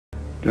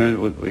ア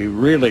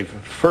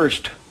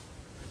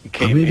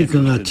メリカ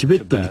がチベ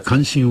ットに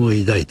関心を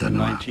抱いた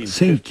のは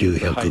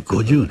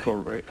1950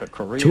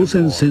年、朝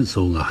鮮戦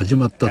争が始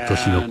まった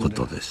年のこ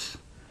とです。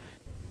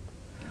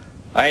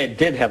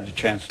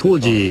当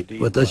時、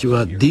私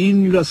はディ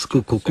ーン・ラス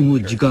ク国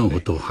務次官補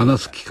と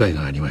話す機会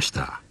がありまし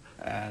た。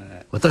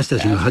私た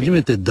ちが初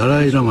めてダ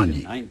ライ・ラマ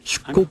に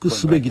出国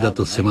すべきだ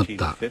と迫っ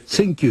た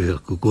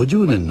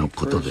1950年の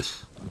ことで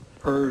す。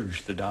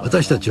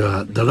私たち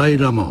はダライ・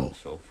ラマを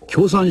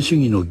共産主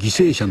義の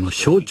犠牲者の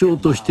象徴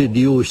として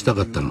利用した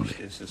かったの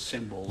で、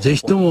ぜ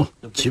ひとも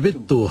チベッ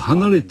トを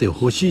離れて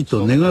ほしい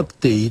と願っ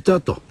ていた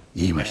と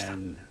言いました。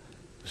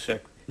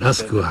ラ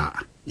スク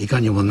はいか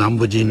にも南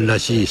部人ら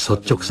しい率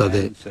直さ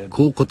で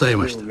こう答え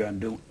ました。中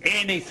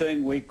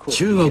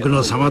国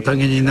の妨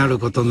げになる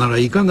ことなら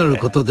いかなる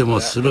ことでも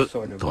する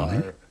と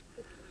ね。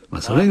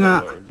それ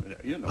が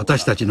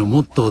私たちの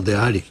モットーで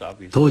あり、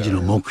当時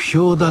の目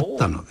標だっ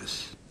たので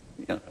す。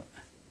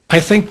I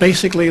think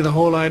basically the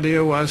whole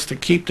idea was to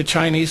keep the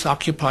Chinese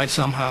occupied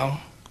somehow,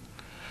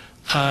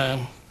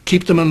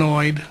 keep them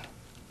annoyed,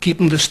 keep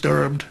them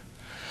disturbed.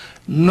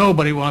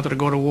 Nobody wanted to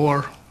go to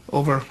war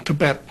over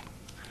Tibet.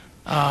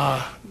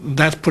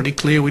 That's pretty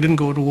clear. We didn't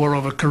go to war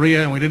over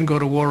Korea and we didn't go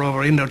to war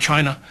over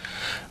Indochina.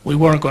 We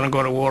weren't going to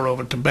go to war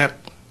over Tibet.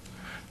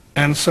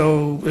 And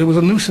so it was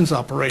a nuisance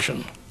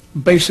operation,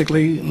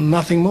 basically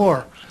nothing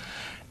more.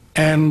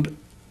 And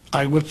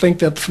I would think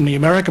that from the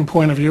American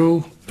point of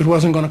view, it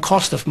wasn't going to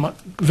cost us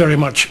very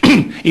much,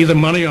 either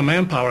money or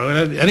manpower.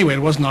 Anyway,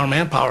 it wasn't our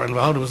manpower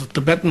involved, it was the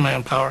Tibetan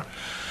manpower.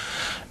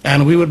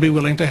 And we would be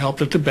willing to help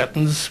the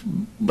Tibetans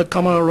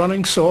become a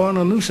running sore and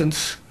a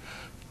nuisance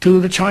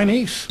to the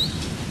Chinese.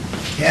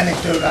 The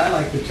anecdote I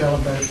like to tell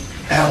about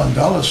Alan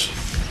Dulles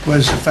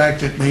was the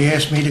fact that they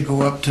asked me to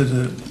go up to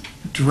the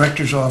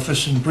director's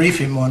office and brief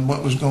him on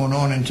what was going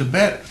on in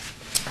Tibet.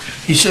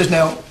 He says,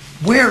 now,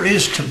 where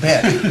is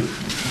Tibet?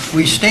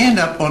 We stand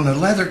up on the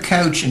leather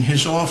couch in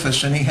his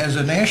office and he has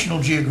a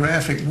National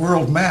Geographic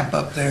world map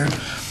up there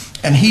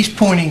and he's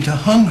pointing to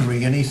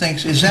Hungary and he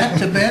thinks, is that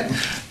Tibet?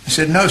 I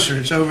said, no sir,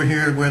 it's over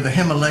here where the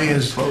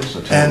Himalayas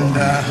and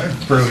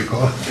really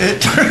close.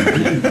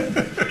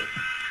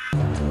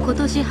 今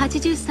年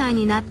80歳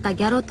になった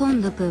ギャロト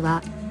ンドプ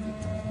は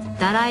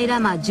ダライラ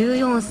マ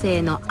14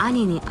世の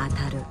兄にあ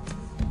たる。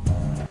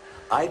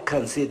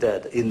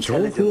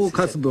諜報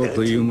活動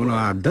というもの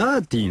は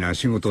ダーティーな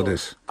仕事で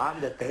す。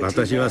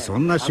私はそ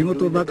んな仕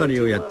事ばかり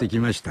をやってき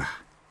ました。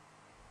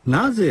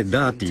なぜ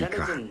ダーティー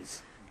か。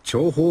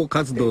諜報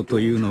活動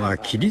というのは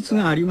規律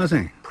がありま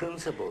せん。考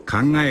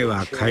え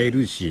は変え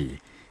る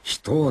し、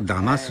人を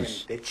騙す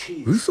し、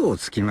嘘を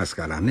つきます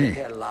から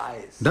ね。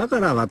だか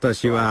ら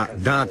私は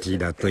ダーティー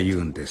だと言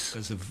うんです。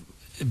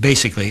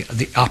Basically,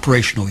 the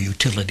operational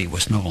utility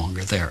was no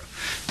longer there.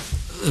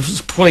 It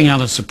was pulling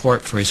out of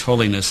support for His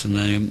Holiness,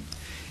 and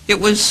it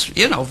was,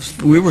 you know,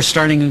 we were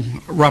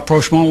starting a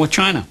rapprochement with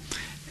China,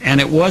 and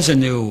it was a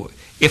new,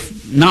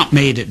 if not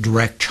made at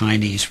direct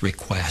Chinese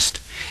request,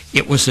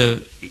 it was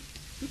the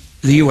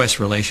U.S.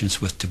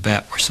 relations with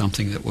Tibet were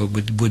something that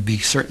would be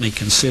certainly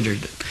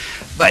considered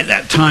by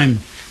that time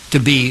to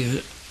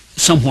be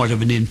somewhat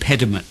of an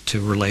impediment to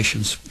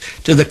relations,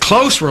 to the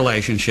close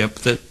relationship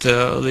that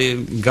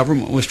the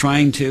government was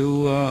trying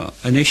to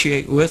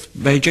initiate with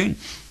Beijing.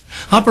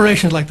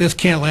 Operations like this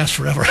can't last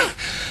forever.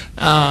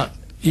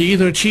 You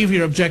either achieve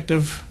your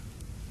objective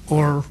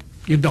or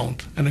you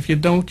don't. And if you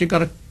don't, you got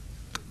to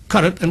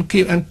cut it and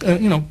keep, and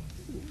you know,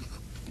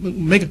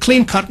 make a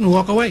clean cut and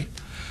walk away.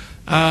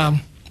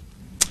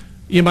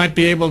 You might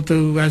be able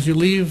to, as you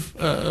leave,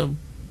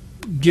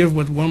 give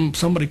what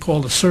somebody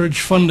called a surge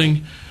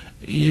funding.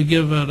 You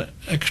give an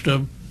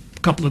extra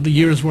couple of the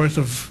years worth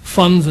of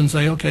funds and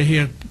say, okay,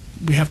 here,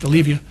 we have to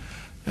leave you.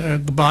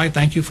 Goodbye,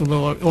 thank you for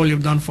all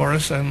you've done for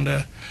us, and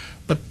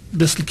but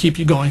this will keep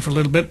you going for a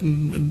little bit,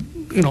 and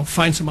you know,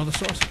 find some other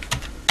sources.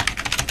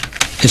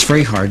 It's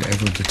very hard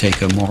ever to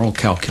take a moral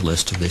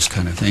calculus to this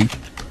kind of thing.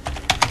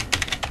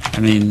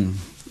 I mean,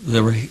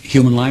 there were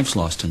human lives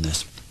lost in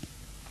this,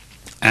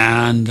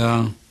 and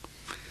I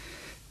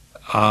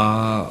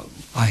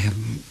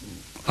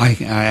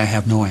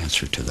have no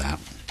answer to that.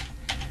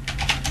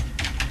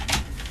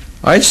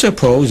 I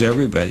suppose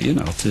everybody, you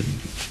know,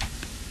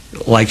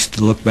 likes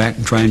to look back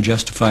and try and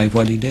justify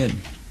what he did.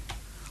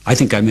 I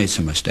think I made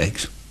some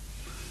mistakes.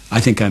 I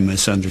think I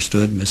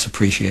misunderstood,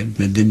 misappreciated,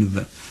 and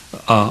didn't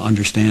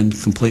understand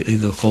completely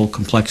the whole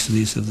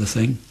complexities of the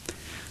thing.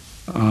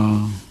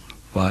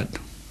 But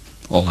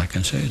all I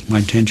can say is my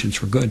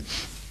intentions were good.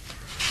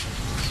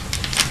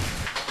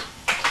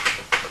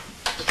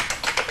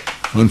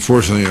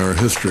 Unfortunately, our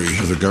history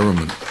as a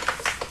government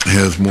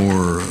has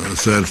more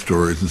sad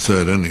stories and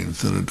sad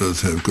endings than it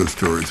does have good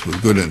stories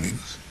with good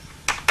endings.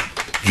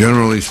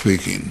 Generally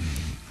speaking,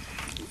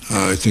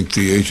 I think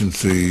the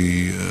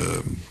agency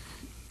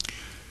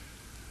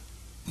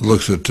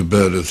looks at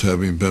Tibet as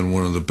having been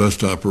one of the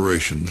best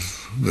operations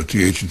that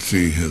the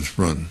agency has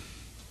run.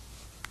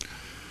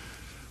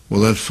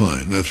 Well, that's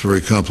fine. That's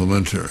very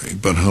complimentary.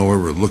 But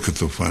however, look at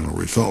the final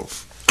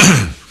results.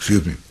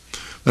 Excuse me.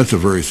 That's a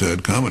very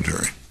sad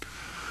commentary.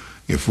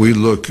 If we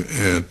look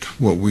at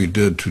what we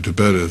did to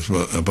Tibet as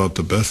about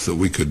the best that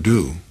we could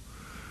do,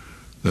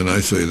 then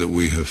I say that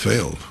we have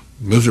failed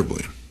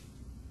miserably.